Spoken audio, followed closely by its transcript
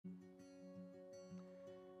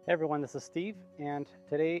Hey everyone, this is Steve, and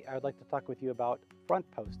today I would like to talk with you about front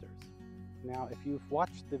posters. Now, if you've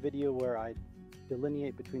watched the video where I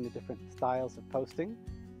delineate between the different styles of posting,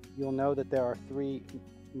 you'll know that there are three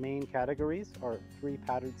main categories, or three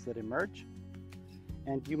patterns that emerge.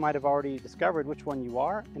 And you might have already discovered which one you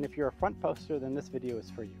are, and if you're a front poster, then this video is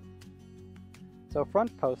for you. So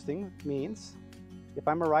front posting means, if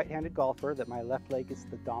I'm a right-handed golfer, that my left leg is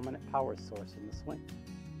the dominant power source in the swing.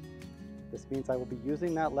 This means I will be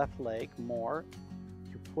using that left leg more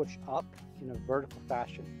to push up in a vertical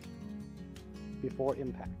fashion before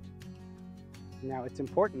impact. Now it's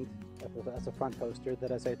important as a front poster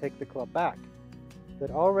that as I take the club back, that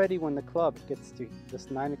already when the club gets to this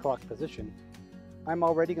 9 o'clock position, I'm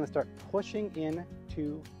already going to start pushing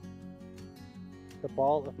into the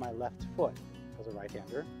ball of my left foot as a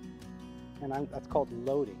right-hander, and that's called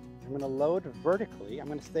loading. I'm going to load vertically. I'm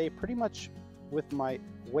going to stay pretty much with my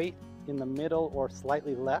weight in the middle or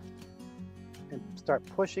slightly left and start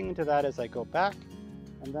pushing into that as I go back,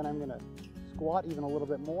 and then I'm going to squat even a little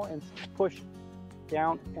bit more and push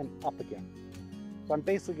down and up again. So I'm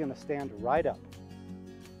basically going to stand right up.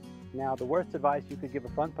 Now the worst advice you could give a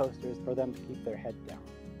front poster is for them to keep their head down.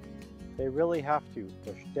 They really have to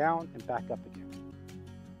push down and back up again.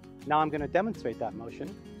 Now I'm going to demonstrate that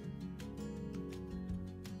motion.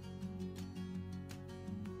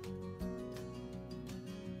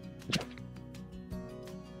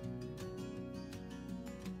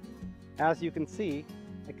 As you can see,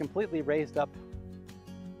 I completely raised up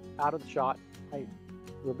out of the shot. I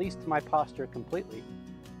released my posture completely,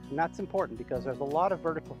 and that's important because there's a lot of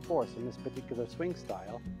vertical force in this particular swing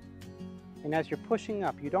style. And as you're pushing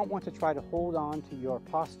up, you don't want to try to hold on to your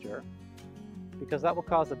posture because that will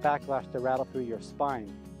cause the backlash to rattle through your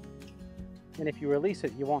spine. And if you release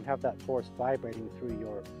it, you won't have that force vibrating through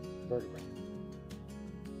your vertebrae.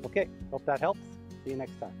 Okay, hope that helps. See you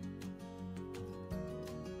next time.